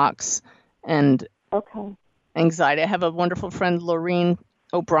out blocks and anxiety. I have a wonderful friend, Laureen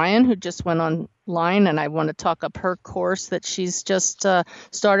O'Brien, who just went online, and I want to talk up her course that she's just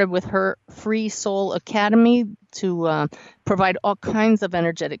started with her Free Soul Academy to provide all kinds of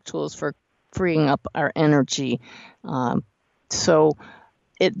energetic tools for freeing up our energy.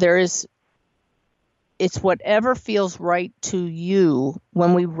 It's whatever feels right to you.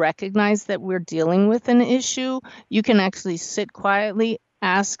 When we recognize that we're dealing with an issue, you can actually sit quietly,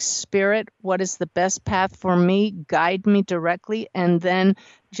 ask Spirit, what is the best path for me? Guide me directly, and then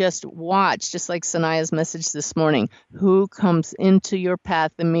just watch, just like Sanaya's message this morning, who comes into your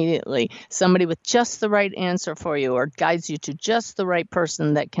path immediately. Somebody with just the right answer for you, or guides you to just the right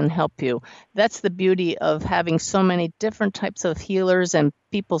person that can help you. That's the beauty of having so many different types of healers and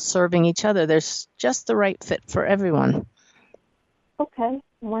people serving each other. There's just the right fit for everyone. Okay,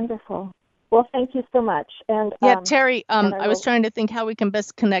 wonderful. Well, thank you so much. And Terry, I was trying to think how we can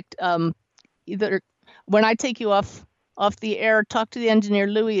best connect. Either when I take you off off the air, talk to the engineer,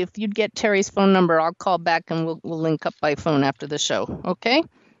 Louie. If you'd get Terry's phone number, I'll call back and we'll link up by phone after the show. Okay?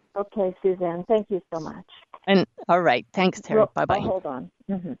 Okay, Suzanne. Thank you so much. And all right. Thanks, Terry. Bye-bye. Hold on.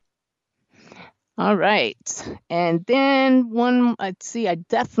 Mm-hmm. All right. And then let's see, I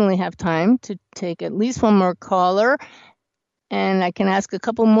definitely have time to take at least one more caller. And I can ask a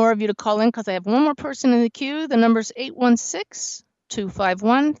couple more of you to call in because I have one more person in the queue. The number's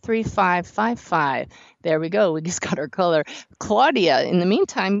 816-251-3555. There we go. We just got our caller. Claudia, in the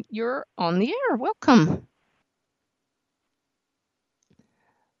meantime, you're on the air. Welcome.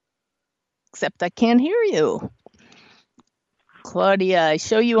 Except I can't hear you. Claudia, I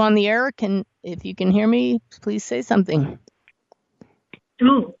show you on the air. If you can hear me, please say something.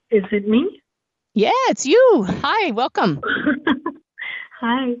 Oh, is it me? Yeah, it's you. Hi, welcome.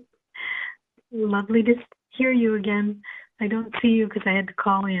 Hi. Lovely to hear you again. I don't see you because I had to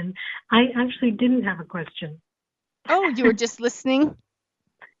call in. I actually didn't have a question. Oh, you were just listening?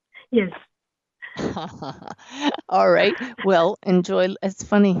 Yes. All right. Well, enjoy. It's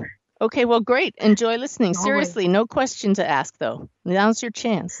funny. Okay, well, great. Enjoy listening. Seriously, no question to ask, though. Now's your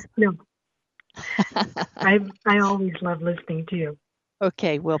chance. No. I always love listening to you.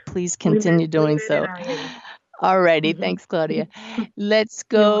 Okay, well, please continue doing so. All righty. Thanks, Claudia. Let's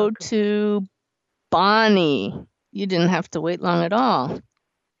go to Bonnie. You didn't have to wait long at all.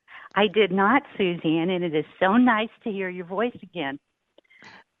 I did not, Suzanne, and it is so nice to hear your voice again.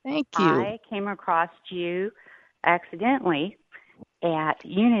 Thank you. I came across you accidentally at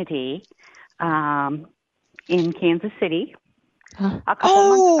Unity in Kansas City a couple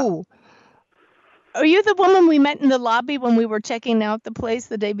months ago. Are you the woman we met in the lobby when we were checking out the place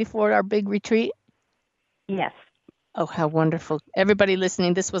the day before our big retreat? Yes. Oh, how wonderful. Everybody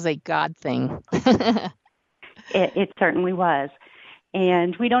listening, this was a God thing. It certainly was.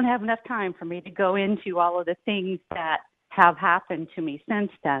 And we don't have enough time for me to go into all of the things that have happened to me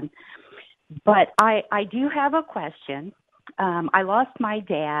since then. But I do have a question. I lost my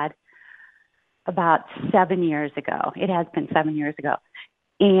dad about 7 years ago. It has been 7 years ago.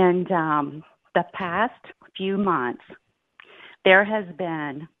 And the past few months, there has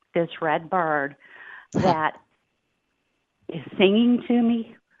been this red bird that is singing to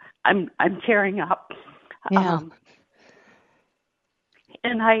me. I'm tearing up. Yeah.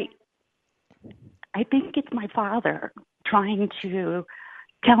 And I think it's my father trying to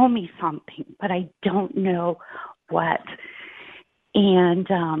tell me something, but I don't know what. And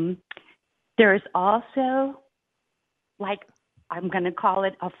there's also, like, I'm going to call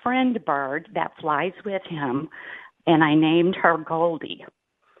it a friend bird that flies with him, and I named her Goldie.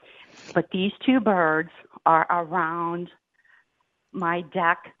 But these two birds are around my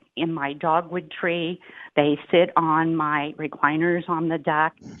deck in my dogwood tree. They sit on my recliners on the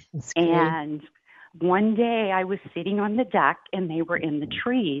deck. And one day I was sitting on the deck, and they were in the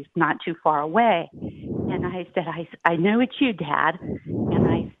trees not too far away. And I said, I know it's you, Dad. And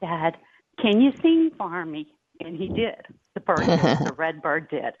I said, can you sing for me? And he did. The bird did. The red bird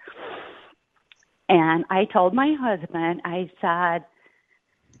did. And I told my husband, I said,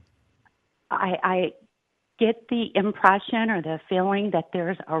 I get the impression or the feeling that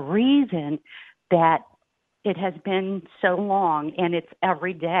there's a reason that it has been so long, and it's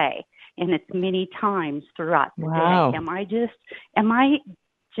every day, and it's many times throughout the day. Am I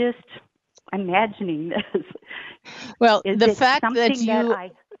just imagining this? Well, the fact that you...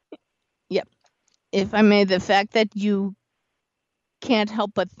 Yep. If I may, the fact that you can't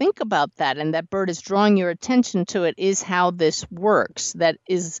help but think about that, and that bird is drawing your attention to it, is how this works.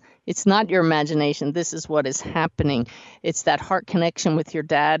 It's not your imagination. This is what is happening. It's that heart connection with your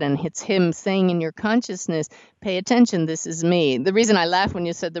dad, and it's him saying in your consciousness, pay attention, this is me. The reason I laugh when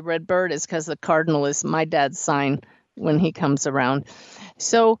you said the red bird is because the cardinal is my dad's sign when he comes around.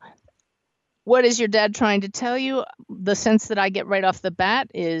 So what is your dad trying to tell you? The sense that I get right off the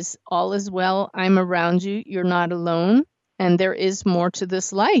bat is all is well. I'm around you. You're not alone. And there is more to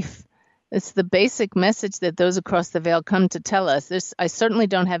this life. It's the basic message that those across the veil come to tell us. I certainly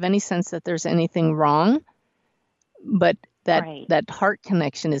don't have any sense that there's anything wrong, but that heart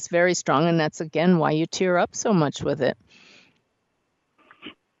connection is very strong. And that's, again, why you tear up so much with it.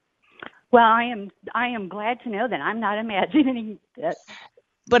 Well, I am glad to know that I'm not imagining it.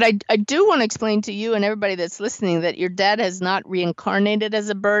 But I do want to explain to you and everybody that's listening that your dad has not reincarnated as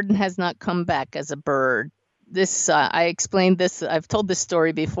a bird and has not come back as a bird. I explained this. I've told this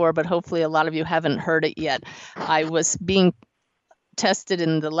story before, but hopefully a lot of you haven't heard it yet. I was being tested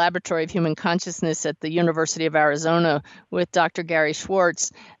in the Laboratory of Human Consciousness at the University of Arizona with Dr. Gary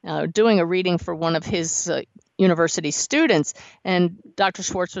Schwartz, doing a reading for one of his university students. And Dr.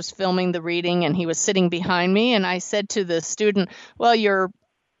 Schwartz was filming the reading, and he was sitting behind me. And I said to the student, well, your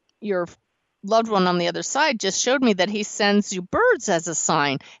loved one on the other side just showed me that he sends you birds as a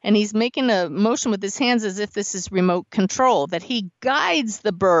sign. And he's making a motion with his hands as if this is remote control, that he guides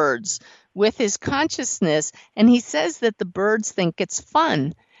the birds with his consciousness. And he says that the birds think it's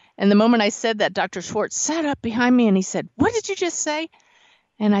fun. And the moment I said that, Dr. Schwartz sat up behind me and he said, what did you just say?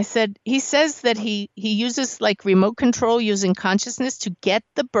 And I said, he says that he uses like remote control using consciousness to get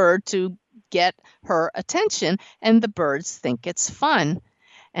the bird to get her attention, and the birds think it's fun.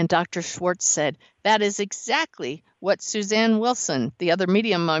 And Dr. Schwartz said, that is exactly what Suzanne Wilson, the other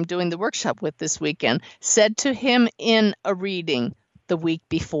medium I'm doing the workshop with this weekend, said to him in a reading the week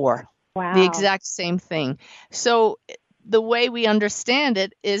before. Wow. The exact same thing. So the way we understand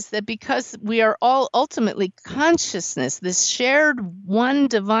it is that because we are all ultimately consciousness, this shared one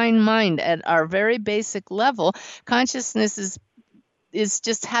divine mind at our very basic level, consciousness is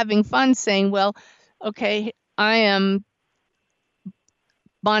just having fun saying, well, okay, I am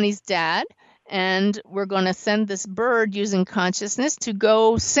Bonnie's dad, and we're going to send this bird using consciousness to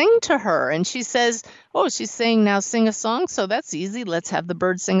go sing to her. And she says, oh, she's saying now sing a song, so that's easy. Let's have the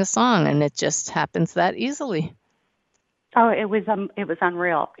bird sing a song. And it just happens that easily. Oh, it was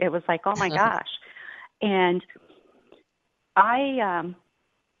unreal. It was like, oh my gosh. And I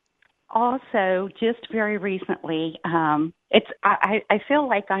also just very recently, I feel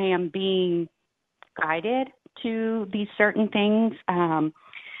like I am being guided to these certain things.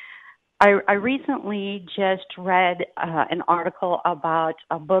 I recently just read an article about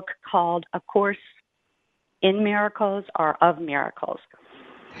a book called A Course in Miracles or of Miracles.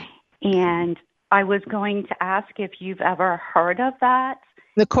 And I was going to ask if you've ever heard of that.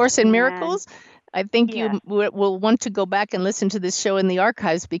 The Course in Miracles? I think you will want to go back and listen to this show in the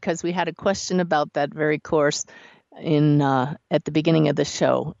archives, because we had a question about that very course at the beginning of the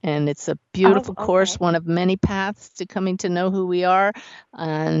show. And it's a beautiful course, one of many paths to coming to know who we are.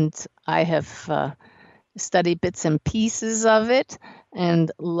 And I have studied bits and pieces of it and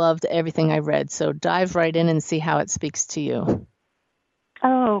loved everything I read. So dive right in and see how it speaks to you.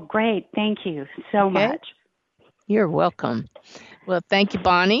 Oh, great. Thank you so much. You're welcome. Well, thank you,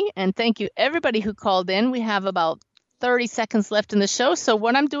 Bonnie. And thank you, everybody who called in. We have about 30 seconds left in the show. So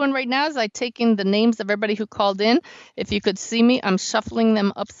what I'm doing right now is I'm taking the names of everybody who called in. If you could see me, I'm shuffling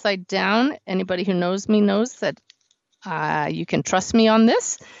them upside down. Anybody who knows me knows that you can trust me on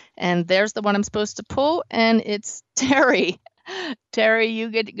this. And there's the one I'm supposed to pull, and it's Terry. Terry,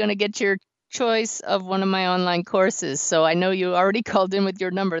 you're going to get your choice of one of my online courses. So I know you already called in with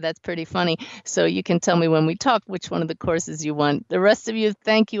your number. That's pretty funny. So you can tell me when we talk which one of the courses you want. The rest of you,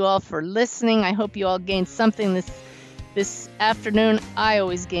 thank you all for listening. I hope you all gained something this afternoon. I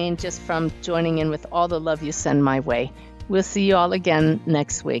always gain just from joining in with all the love you send my way. We'll see you all again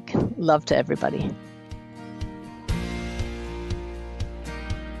next week. Love to everybody.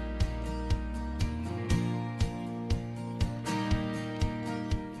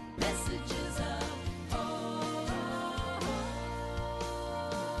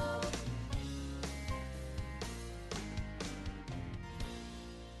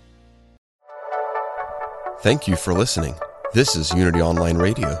 Thank you for listening. This is Unity Online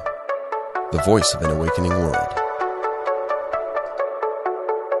Radio, the voice of an awakening world.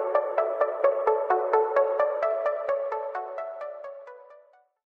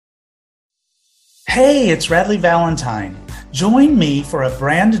 Hey, it's Radley Valentine. Join me for a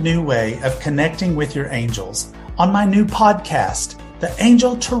brand new way of connecting with your angels on my new podcast, The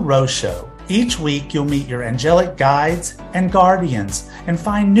Angel Tarot Show. Each week, you'll meet your angelic guides and guardians and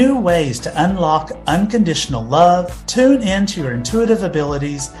find new ways to unlock unconditional love, tune into your intuitive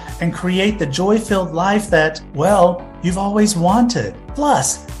abilities, and create the joy-filled life that, well, you've always wanted.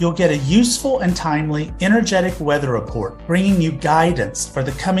 Plus, you'll get a useful and timely energetic weather report, bringing you guidance for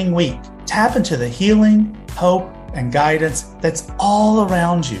the coming week. Tap into the healing, hope, and guidance that's all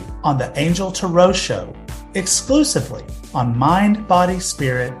around you on the Angel Tarot Show, exclusively on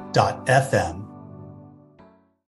mindbodyspirit.fm.